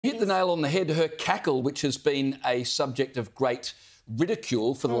Hit the nail on the head. Her cackle, which has been a subject of great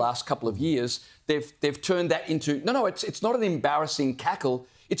ridicule for the last couple of years, they've turned that into it's not an embarrassing cackle.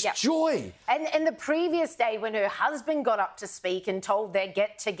 It's joy. And the previous day when her husband got up to speak and told their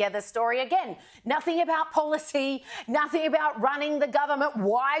get-together story, again, nothing about policy, nothing about running the government,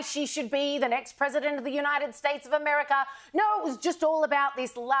 why she should be the next president of the United States of America. No, it was just all about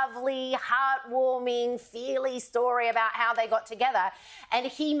this lovely, heartwarming, feely story about how they got together. And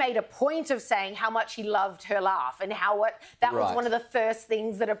he made a point of saying how much he loved her laugh and how that was one of the first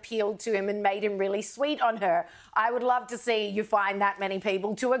things that appealed to him and made him really sweet on her. I would love to see you find that many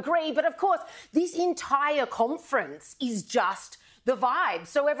people to agree. But of course, this entire conference is just the vibe.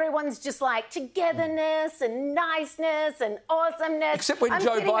 So everyone's just like togetherness and niceness and awesomeness. Except when I'm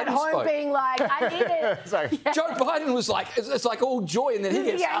Joe sitting Biden at home spoke. being like, I need it. Joe Biden was like, it's like all joy, and then he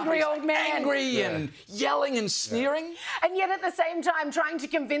gets the angry old man. angry and yelling and sneering. And yet at the same time trying to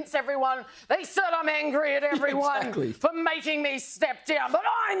convince everyone, they said I'm angry at everyone for making me step down, but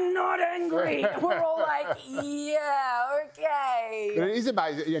I'm not angry. We're all like, yeah, okay. But it is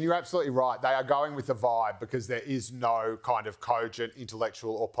amazing, and you're absolutely right. They are going with the vibe because there is no kind of cogent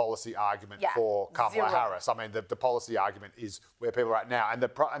intellectual or policy argument for Kamala Harris. I mean, the policy argument is where people are at now. And the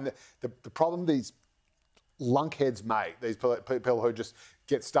problem these lunkheads make, these people who just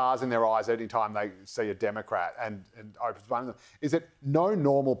get stars in their eyes any time they see a Democrat and opens one of them, is that no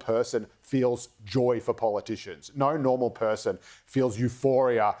normal person feels joy for politicians. No normal person feels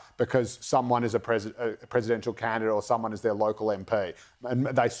euphoria because someone is a presidential candidate or someone is their local MP. And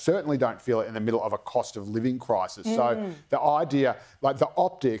they certainly don't feel it in the middle of a cost of living crisis. So the idea, like the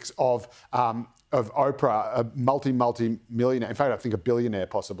optics of Oprah, a multi-millionaire, in fact, I think a billionaire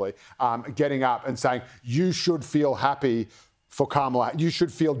possibly, getting up and saying, you should feel happy for Kamala. You should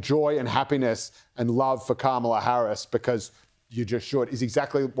feel joy and happiness and love for Kamala Harris because you just should, is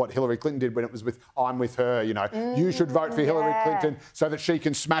exactly what Hillary Clinton did when it was with I'm with her, you know. You should vote for Hillary Clinton so that she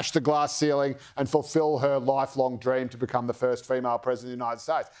can smash the glass ceiling and fulfill her lifelong dream to become the first female president of the United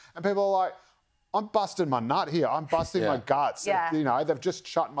States. And people are like, I'm busting my nut here. I'm busting my guts. You know, they've just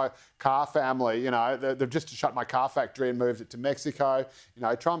shut my car family, you know, they've just shut my car factory and moved it to Mexico. You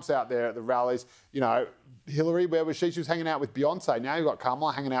know, Trump's out there at the rallies. You know, Hillary, where was she? She was hanging out with Beyonce. Now you've got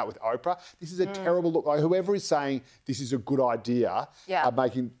Kamala hanging out with Oprah. This is a terrible look. Like, whoever is saying this is a good idea are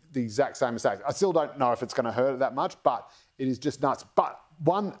making the exact same mistakes. I still don't know if it's going to hurt it that much, but it is just nuts. But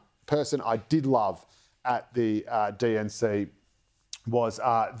one person I did love at the DNC was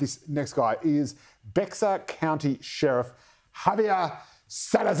this next guy is Bexar County Sheriff Javier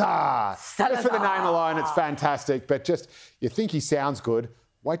Salazar. Just for the name alone, it's fantastic. But just, you think he sounds good,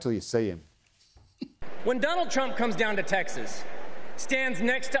 wait till you see him. When Donald Trump comes down to Texas, stands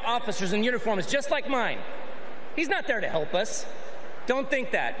next to officers in uniforms just like mine, he's not there to help us. Don't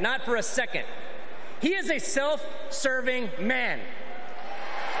think that, not for a second. He is a self-serving man.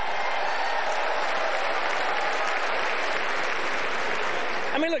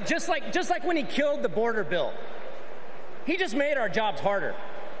 I mean, look, just like when he killed the border bill, he just made our jobs harder.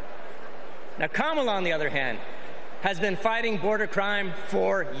 Now, Kamala, on the other hand, has been fighting border crime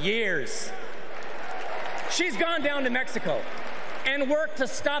for years. She's gone down to Mexico and worked to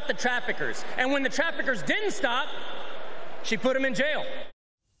stop the traffickers. And when the traffickers didn't stop, she put them in jail.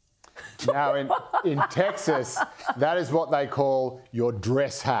 Now, in Texas, that is what they call your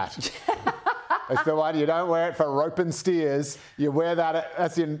dress hat. It's the one, you don't wear it for roping steers. You wear that,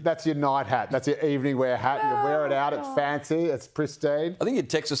 that's your night hat. That's your evening wear hat. You wear it out, it's fancy, it's pristine. I think in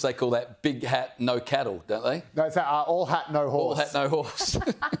Texas they call that big hat, no cattle, don't they? No, it's all hat, no horse. All hat, no horse.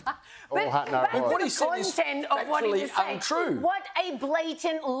 All hat, no horse. What the content of what he was saying. Untrue. What a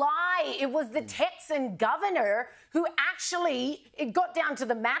blatant lie. It was the Texan governor who actually, it got down to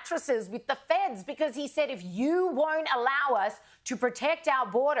the mattresses with the feds because he said, if you won't allow us to protect our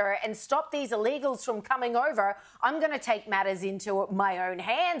border and stop these illegals from coming over, I'm going to take matters into my own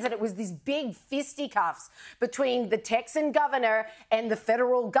hands. And it was these big fisticuffs between the Texan governor and the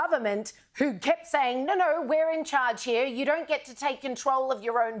federal government who kept saying, no, we're in charge here. You don't get to take control of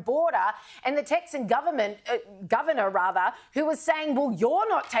your own border. And the Texan governor, who was saying, well, you're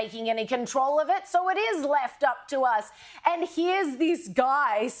not taking any control of it, so it is left up to us. And here's this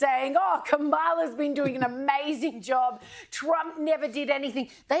guy saying, oh, Kamala's been doing an amazing job. Trump never did anything.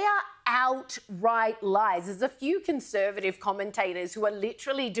 They are outright lies. There's a few conservative commentators who are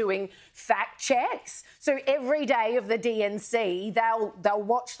literally doing fact checks. So every day of the DNC, they'll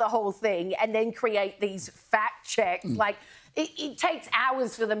watch the whole thing and then create these fact checks. Like, it takes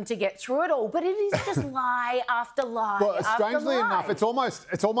hours for them to get through it all, but it is just lie after lie. Well, strangely after lie. enough,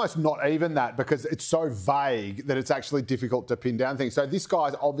 it's almost not even that, because it's so vague that it's actually difficult to pin down things. So this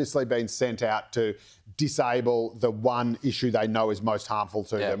guy's obviously been sent out to disable the one issue they know is most harmful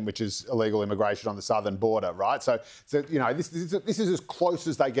to them, which is illegal immigration on the southern border, right? So you know, this is as close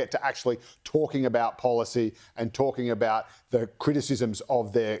as they get to actually talking about policy and talking about the criticisms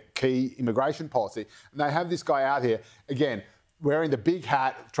of their key immigration policy. And they have this guy out here, again, wearing the big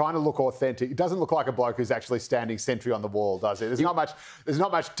hat, trying to look authentic. It doesn't look like a bloke who's actually standing sentry on the wall, does it? There's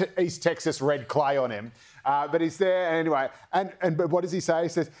not much East Texas red clay on him. But he's there anyway. But what does he say? He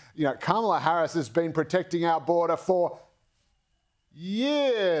says, you know, Kamala Harris has been protecting our border for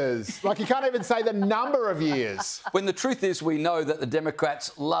years. Like, he can't even say the number of years. When the truth is, we know that the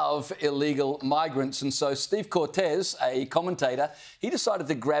Democrats love illegal migrants. And so Steve Cortez, a commentator, he decided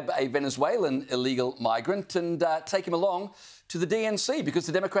to grab a Venezuelan illegal migrant and take him along to the DNC because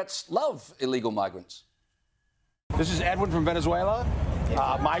the Democrats love illegal migrants. This is Edwin from Venezuela,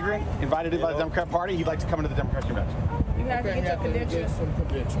 migrant, invited by the Democrat Party. He'd like to come into the Democratic Convention. You have to get your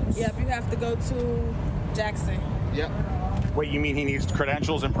credentials. Yep, you have to go to Jackson. Yep. Wait, you mean he needs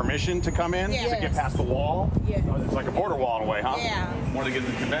credentials and permission to come in? Yes. To get past the wall? Yeah. Oh, it's like a border wall in a way, huh? Yeah. Wanted to get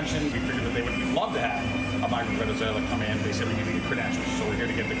to the convention. We figured that they would love to have a migrant from Venezuela come in. They said we need credentials, so we're here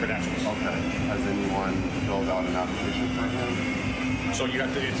to get the credentials. Okay. Has anyone filled out an application for him? So you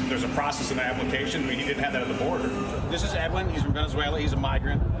have to, there's a process in the application. I mean, he didn't have that at the border. This is Edwin. He's from Venezuela. He's a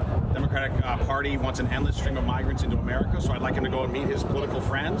migrant. Democratic Party wants an endless stream of migrants into America, so I'd like him to go and meet his political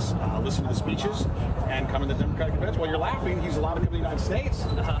friends, listen to the speeches, and come in the Democratic Convention. Well, you're laughing. He's allowed to come to the United States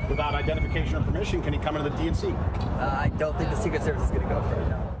without identification or permission. Can he come into the DNC? I don't think the Secret Service is going to go for it,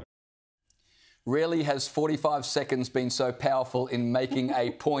 no. Rarely has 45 seconds been so powerful in making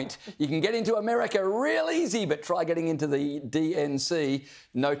a point. You can get into America real easy, but try getting into the DNC,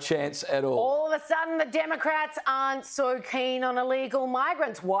 no chance at all. All of a sudden, the Democrats aren't so keen on illegal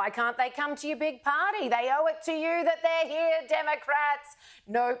migrants. Why can't they come to your big party? They owe it to you that they're here, Democrats.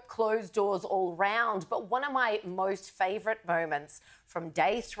 No, closed doors all round. But one of my most favourite moments from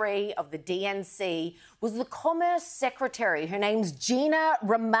day 3 of the DNC was the Commerce Secretary. Her name's Gina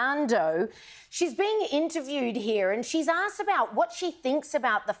Raimondo. She's being interviewed here and she's asked about what she thinks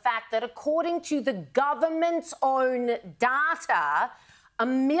about the fact that according to the government's own data,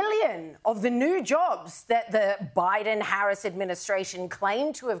 1 million of the new jobs that the Biden-Harris administration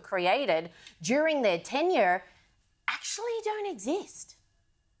claimed to have created during their tenure actually don't exist.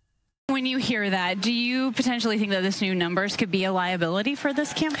 When you hear that, do you potentially think that this new numbers could be a liability for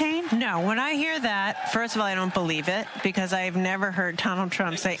this campaign? No. When I hear that, first of all, I don't believe it because I've never heard Donald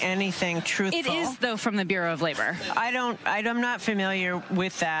Trump say anything truthful. It is, though, from the Bureau of Labor. I'm not familiar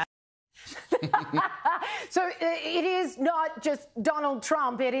with that. So it is not just Donald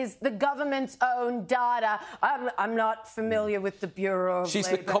Trump, it is the government's own data. I'm not familiar with the Bureau of Labor. She's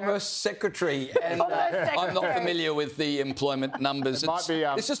the Commerce Secretary, and I'm not familiar with the employment numbers.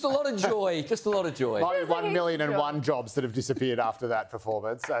 It's just a lot of joy, just a lot of joy. Might be 1,000,001 jobs that have disappeared after that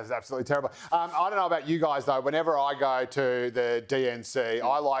performance. That's absolutely terrible. I don't know about you guys, though. Whenever I go to the DNC,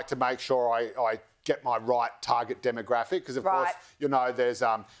 I like to make sure I get my right target demographic because, of course, you know, there's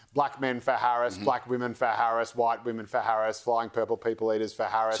black men for Harris, black women for Harris, white women for Harris, flying purple people eaters for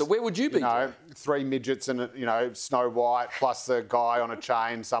Harris. So where would you be? You know, 3 midgets and, you know, Snow White plus the guy on a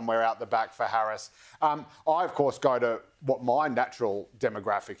chain somewhere out the back for Harris. I, of course, go to what my natural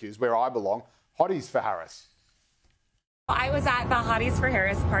demographic is, where I belong, hotties for Harris. I was at the Hotties for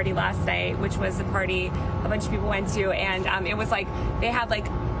Harris party last night, which was a party a bunch of people went to, and it was like they had like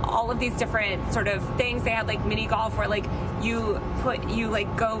all of these different sort of things. They had like mini golf where like you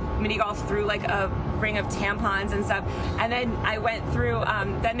like go mini golf through like a ring of tampons and stuff. And then I went through,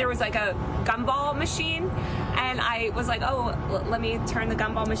 then there was like a gumball machine, and I was like, oh, let me turn the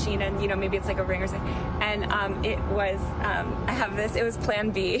gumball machine and, you know, maybe it's like a ring or something. And it was, I have this, it was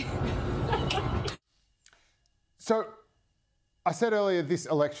Plan B. So I said earlier this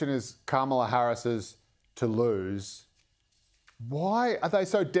election is Kamala Harris's to lose. Why are they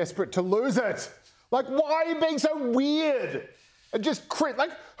so desperate to lose it? Like, why are you being so weird? And just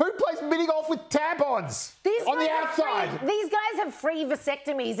like, who plays mini golf with tampons on the outside? These guys have free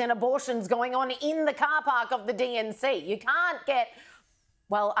vasectomies and abortions going on in the car park of the DNC. You can't get...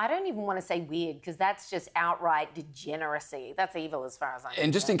 Well, I don't even want to say weird because that's just outright degeneracy. That's evil as far as I'm concerned.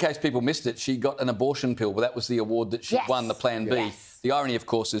 And just in case people missed it, she got an abortion pill. Well, that was the award that she won, the Plan B. Yes. The irony, of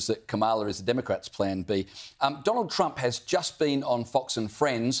course, is that Kamala is the Democrats' Plan B. Donald Trump has just been on Fox and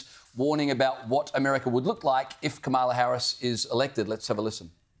Friends warning about what America would look like if Kamala Harris is elected. Let's have a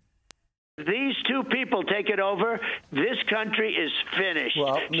listen. These two people take it over, this country is finished.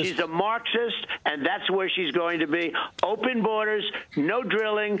 Well, she's a Marxist, and that's where she's going to be. Open borders, no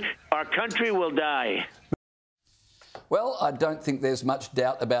drilling, our country will die. Well, I don't think there's much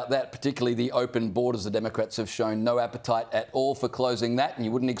doubt about that, particularly the open borders. The Democrats have shown no appetite at all for closing that, and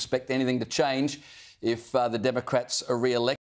you wouldn't expect anything to change if the Democrats are re-elected.